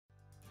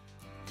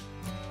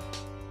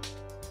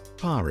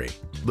PARI,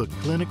 the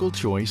clinical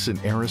choice in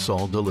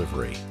aerosol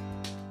delivery.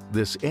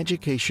 This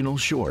educational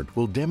short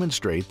will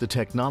demonstrate the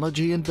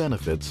technology and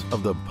benefits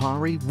of the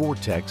PARI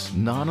Vortex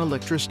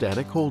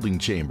non-electrostatic holding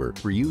chamber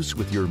for use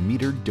with your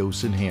metered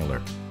dose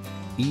inhaler.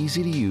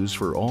 Easy to use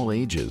for all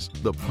ages,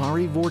 the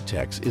PARI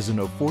Vortex is an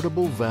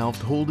affordable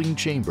valved holding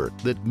chamber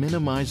that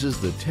minimizes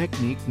the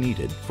technique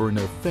needed for an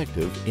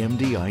effective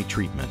MDI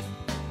treatment.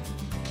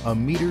 A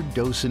metered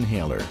dose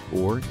inhaler,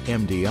 or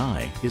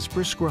MDI, is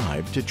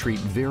prescribed to treat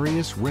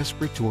various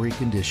respiratory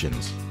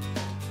conditions.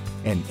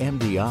 An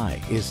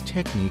MDI is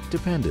technique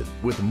dependent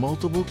with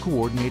multiple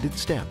coordinated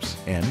steps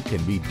and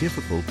can be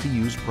difficult to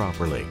use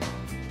properly.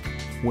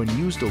 When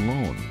used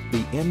alone,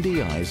 the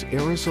MDI's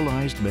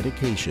aerosolized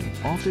medication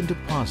often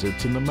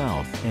deposits in the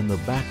mouth and the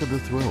back of the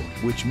throat,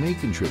 which may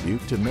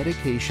contribute to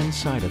medication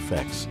side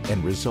effects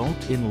and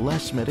result in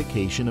less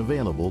medication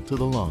available to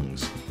the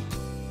lungs.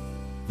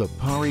 The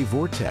PARI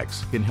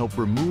Vortex can help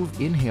remove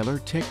inhaler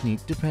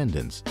technique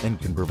dependence and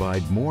can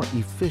provide more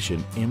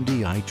efficient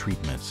MDI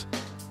treatments.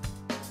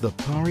 The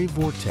PARI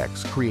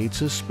Vortex creates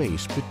a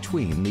space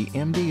between the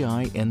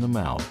MDI and the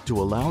mouth to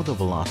allow the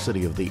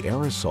velocity of the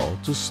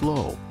aerosol to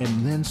slow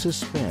and then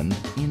suspend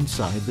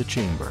inside the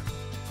chamber.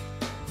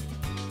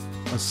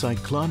 A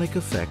cyclonic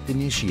effect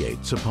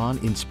initiates upon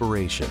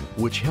inspiration,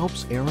 which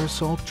helps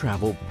aerosol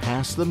travel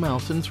past the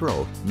mouth and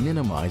throat,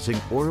 minimizing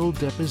oral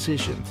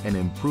deposition and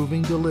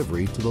improving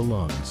delivery to the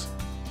lungs.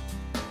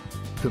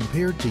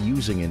 Compared to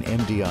using an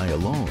MDI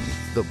alone,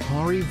 the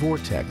PARI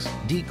Vortex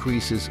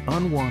decreases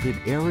unwanted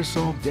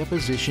aerosol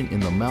deposition in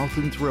the mouth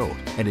and throat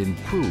and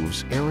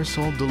improves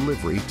aerosol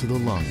delivery to the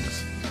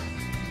lungs.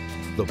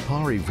 The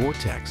PARI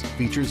Vortex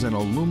features an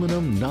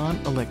aluminum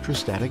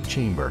non-electrostatic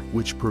chamber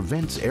which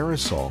prevents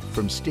aerosol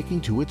from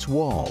sticking to its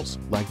walls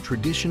like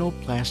traditional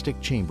plastic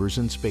chambers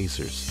and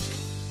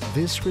spacers.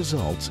 This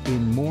results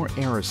in more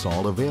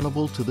aerosol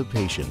available to the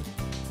patient.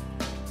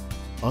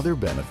 Other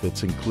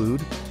benefits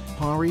include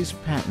PARI's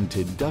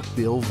patented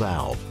duckbill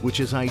valve,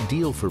 which is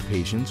ideal for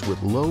patients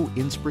with low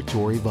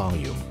inspiratory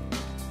volume.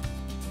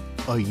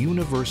 A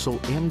universal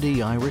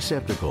MDI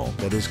receptacle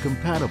that is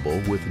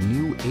compatible with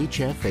new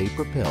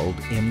HFA-propelled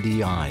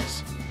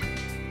MDIs.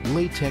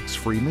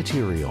 Latex-free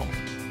material.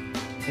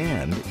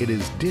 And it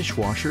is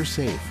dishwasher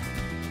safe.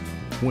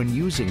 When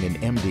using an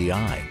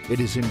MDI, it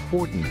is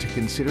important to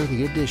consider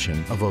the addition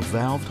of a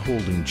valved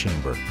holding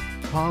chamber.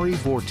 PARI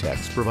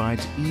Vortex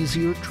provides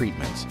easier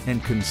treatments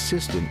and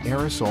consistent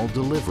aerosol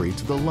delivery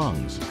to the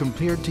lungs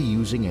compared to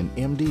using an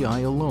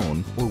MDI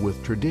alone or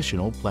with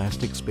traditional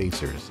plastic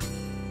spacers.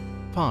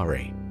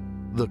 PARI,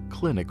 the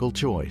clinical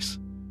choice.